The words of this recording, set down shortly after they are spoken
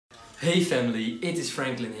Hey family, it is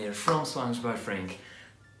Franklin here from Songs by Frank,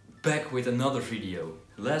 back with another video.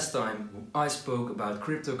 Last time I spoke about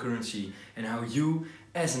cryptocurrency and how you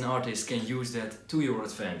as an artist can use that to your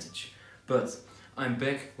advantage. But I'm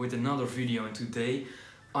back with another video, and today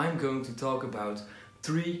I'm going to talk about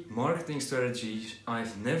 3 marketing strategies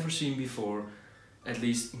I've never seen before, at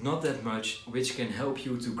least not that much, which can help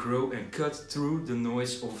you to grow and cut through the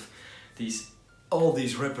noise of all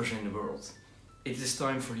these rappers in the world. It is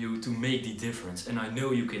time for you to make the difference, and I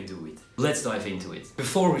know you can do it. Let's dive into it.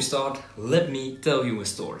 Before we start, let me tell you a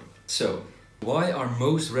story. So, why are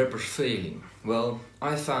most rappers failing? Well,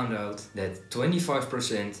 I found out that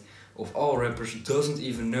 25% of all rappers doesn't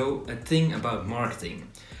even know a thing about marketing.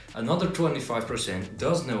 Another 25%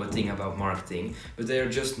 does know a thing about marketing, but they are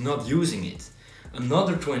just not using it.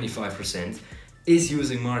 Another 25% is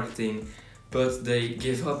using marketing, but they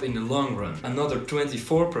give up in the long run. Another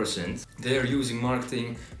 24%, they are using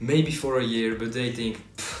marketing maybe for a year, but they think,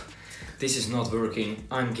 this is not working,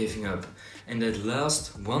 I'm giving up. And that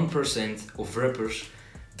last 1% of rappers,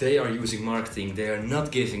 they are using marketing, they are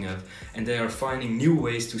not giving up, and they are finding new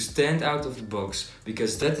ways to stand out of the box,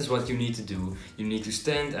 because that is what you need to do. You need to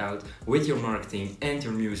stand out with your marketing and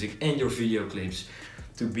your music and your video clips,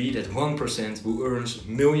 to be that 1% who earns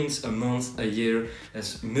millions a month, a year,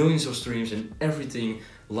 has millions of streams and everything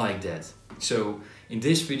like that. So in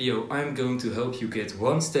this video I'm going to help you get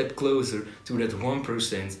one step closer to that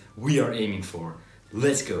 1% we are aiming for.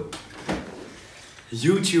 Let's go!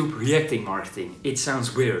 YouTube reacting marketing. It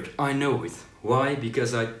sounds weird, I know it. Why?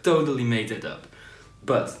 Because I totally made that up.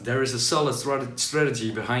 But there is a solid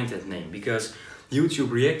strategy behind that name, because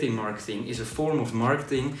YouTube reacting marketing is a form of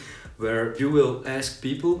marketing where you will ask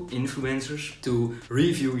people, influencers, to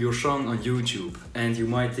review your song on YouTube. And you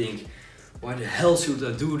might think, why the hell should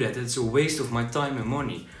I do that? It's a waste of my time and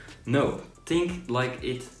money. No, think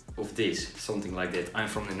of this, something like that. I'm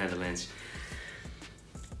from the Netherlands.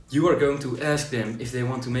 You are going to ask them if they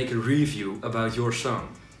want to make a review about your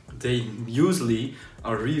song. They usually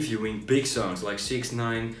are reviewing big songs like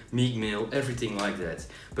 6ix9ine, Meek Mill, everything like that.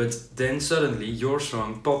 But then suddenly your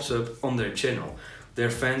song pops up on their channel. Their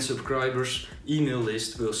fan subscribers email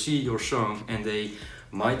list will see your song, and they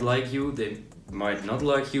might like you, they might not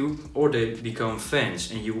like you, or they become fans.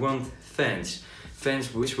 And you want fans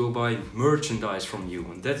which will buy merchandise from you,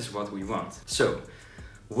 and that is what we want. So,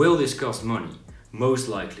 will this cost money? Most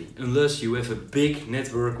likely, unless you have a big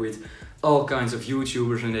network with all kinds of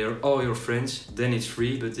YouTubers and they are all your friends, then it's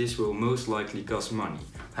free, but this will most likely cost money.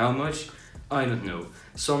 How much? I don't know.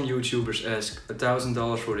 Some YouTubers ask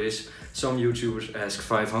 $1,000 for this, some YouTubers ask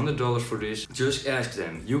 $500 for this. Just ask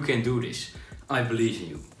them, you can do this. I believe in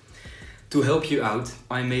you. To help you out,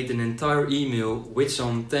 I made an entire email with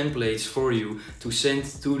some templates for you to send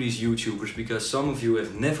to these YouTubers, because some of you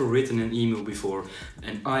have never written an email before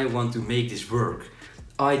and I want to make this work.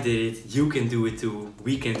 I did it, you can do it too,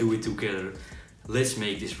 we can do it together. Let's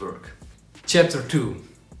make this work. Chapter 2.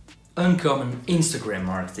 Uncommon Instagram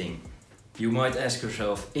marketing. You might ask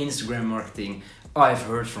yourself, Instagram marketing, I've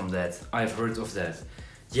heard of that.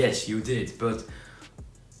 Yes, you did, but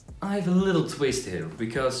I have a little twist here,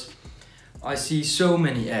 because I see so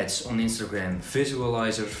many ads on Instagram,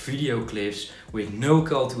 visualizers, video clips with no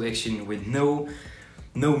call to action, with no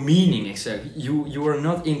meaning exactly. You are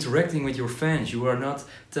not interacting with your fans, you are not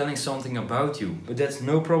telling something about you. But that's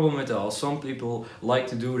no problem at all. Some people like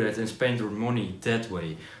to do that and spend their money that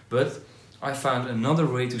way. But I found another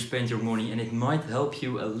way to spend your money, and it might help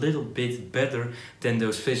you a little bit better than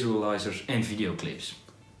those visualizers and video clips.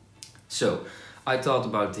 So I thought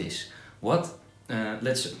about this.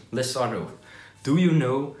 Let's start over. Do you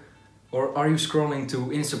know, or are you scrolling to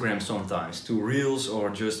Instagram sometimes, to Reels or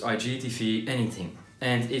just IGTV, anything?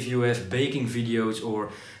 And if you have baking videos or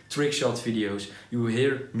trick shot videos, you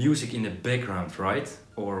hear music in the background, right?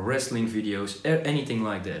 Or wrestling videos, anything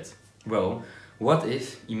like that. Well, what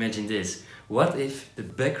if, imagine this, what if the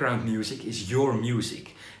background music is your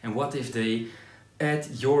music? And what if they add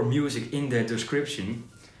your music in their description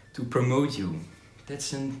to promote you?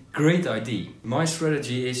 That's a great idea. My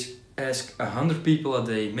strategy is ask 100 people a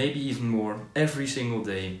day, maybe even more, every single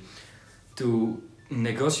day, to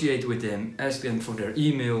negotiate with them, ask them for their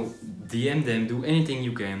email, DM them, do anything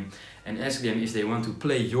you can, and ask them if they want to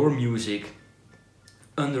play your music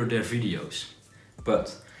under their videos.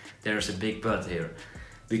 But there's a big but here,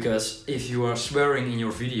 because if you are swearing in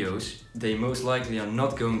your videos, they most likely are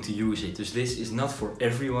not going to use it. So this is not for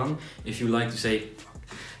everyone. If you like to say,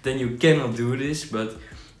 then you cannot do this. But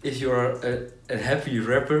if you are a happy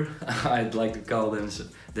rapper, I'd like to call them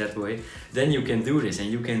that way, then you can do this and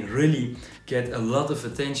you can really get a lot of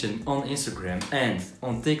attention on Instagram and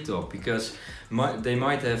on TikTok, because they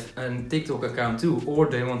might have a TikTok account too, or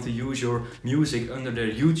they want to use your music under their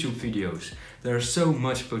YouTube videos. There's so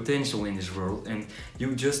much potential in this world and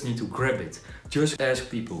you just need to grab it. Just ask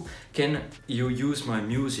people, can you use my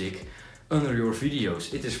music under your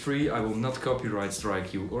videos? It is free, I will not copyright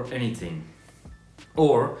strike you or anything.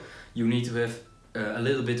 Or you need to have a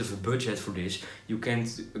little bit of a budget for this. You can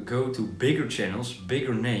go to bigger channels,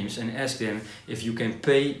 bigger names, and ask them if you can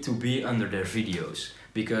pay to be under their videos.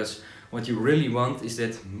 Because what you really want is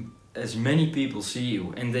that as many people see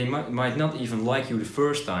you, and they might not even like you the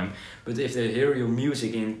first time, but if they hear your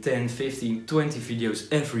music in 10, 15, 20 videos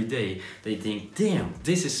every day, they think, damn,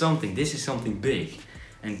 this is something big.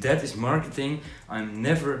 And that is marketing I'm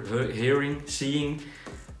never seeing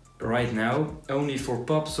right now, only for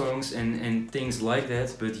pop songs and things like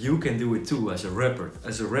that, but you can do it too as a rapper.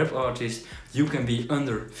 As a rap artist, you can be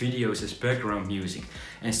under videos as background music,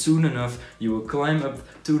 and soon enough you will climb up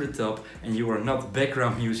to the top and you are not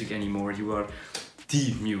background music anymore, you are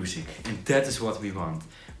deep music, and that is what we want.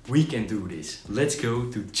 We can do this. Let's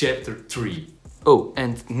go to chapter 3. Oh,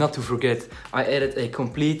 and not to forget, I added a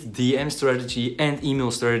complete DM strategy and email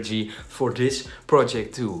strategy for this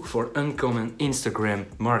project too, for uncommon Instagram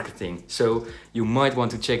marketing. So you might want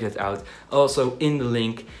to check that out. Also in the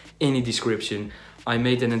link in the description, I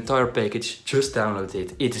made an entire package, just download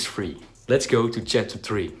it, it is free. Let's go to chapter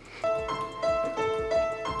 3.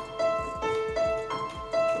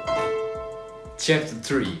 Chapter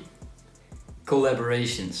 3.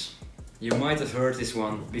 Collaborations. You might have heard this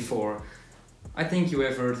one before. I think you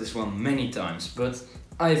have heard this one many times, but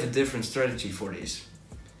I have a different strategy for this.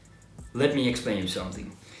 Let me explain you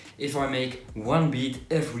something. If I make one beat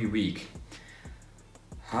every week,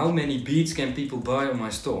 how many beats can people buy on my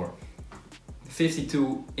store?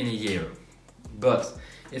 52 in a year. But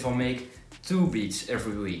if I make 2 beats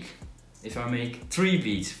every week, if I make 3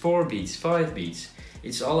 beats, 4 beats, 5 beats,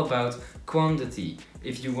 it's all about quantity.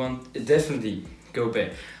 If you want, definitely go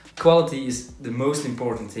back. Quality is the most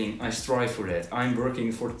important thing, I strive for that. I'm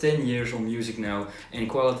working for 10 years on music now and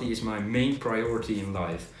quality is my main priority in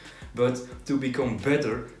life. But to become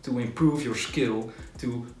better, to improve your skill,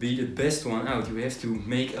 to be the best one out, you have to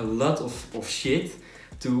make a lot of shit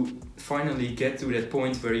to finally get to that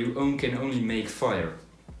point where you can only make fire.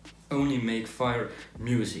 Only make fire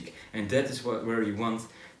music. And that is where you want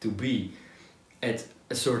to be at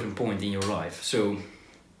a certain point in your life. So,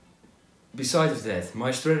 besides that,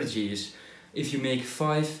 my strategy is, if you make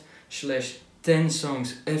 5/10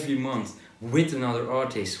 songs every month with another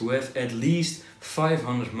artist who have at least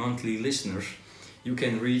 500 monthly listeners, you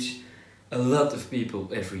can reach a lot of people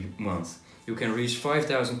every month. You can reach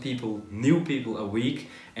 5,000 people, new people a week,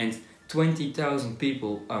 and 20,000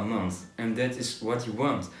 people a month. And that is what you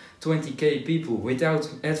want. 20k people without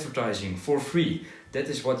advertising, for free. That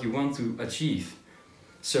is what you want to achieve.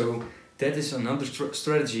 So that is another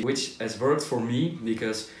strategy which has worked for me,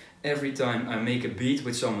 because every time I make a beat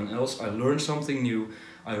with someone else, I learn something new,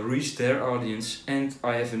 I reach their audience, and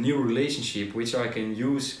I have a new relationship which I can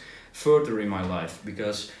use further in my life.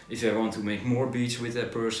 Because if I want to make more beats with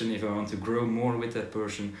that person, if I want to grow more with that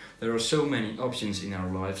person, there are so many options in our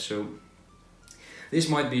life. So this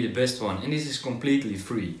might be the best one, and this is completely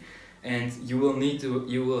free. And you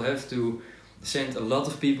will have to send a lot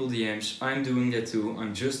of people DMs. I'm doing that too.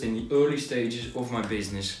 I'm just in the early stages of my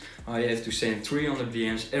business. I have to send 300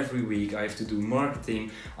 DMs every week. I have to do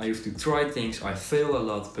marketing. I have to try things. I fail a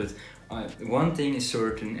lot, but one thing is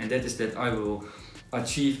certain, and that is that I will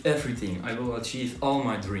achieve everything. I will achieve all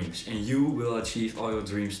my dreams, and you will achieve all your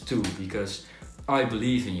dreams too, because I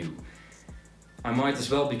believe in you. I might as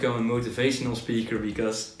well become a motivational speaker,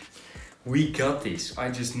 because we got this.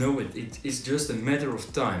 I just know it. It's just a matter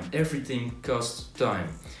of time. Everything costs time.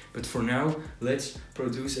 But for now, let's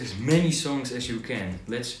produce as many songs as you can.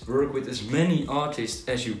 Let's work with as many artists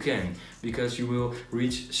as you can, because you will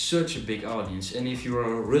reach such a big audience. And if you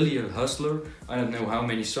are really a hustler, I don't know how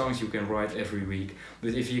many songs you can write every week,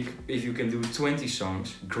 but if you can do 20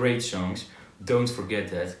 songs, great songs, don't forget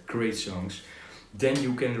that, great songs, then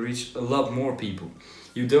you can reach a lot more people.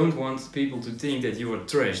 You don't want people to think that you are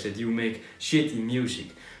trash, that you make shitty music.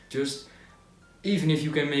 Just, even if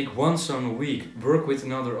you can make 1 song a week, work with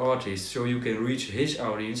another artist so you can reach his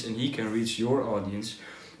audience and he can reach your audience,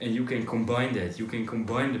 and you can combine that. You can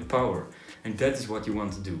combine the power, and that is what you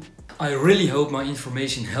want to do. I really hope my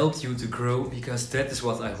information helped you to grow, because that is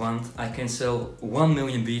what I want. I can sell 1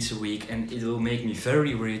 million beats a week and it will make me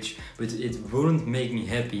very rich, but it wouldn't make me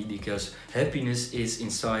happy, because happiness is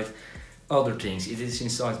inside other things. It is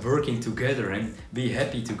inside working together and be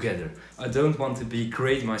happy together. I don't want to be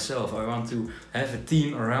great myself. I want to have a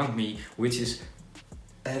team around me which is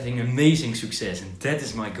having amazing success, and that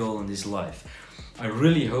is my goal in this life. I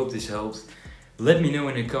really hope this helped. Let me know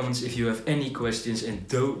in the comments if you have any questions, and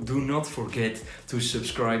do not forget to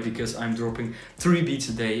subscribe, because I'm dropping 3 beats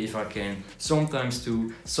a day if I can, sometimes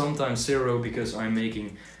 2, sometimes 0, because I'm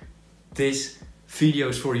making these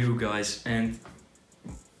videos for you guys. And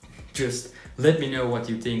just let me know what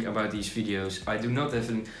you think about these videos. I do not have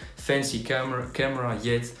a fancy camera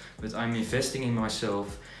yet, but I'm investing in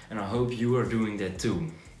myself, and I hope you are doing that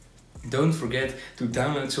too. Don't forget to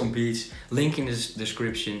download some beats, link in the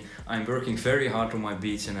description. I'm working very hard on my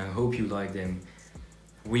beats and I hope you like them.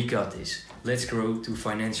 We got this. Let's grow to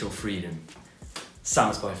financial freedom.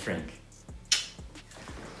 Sounds by Frank.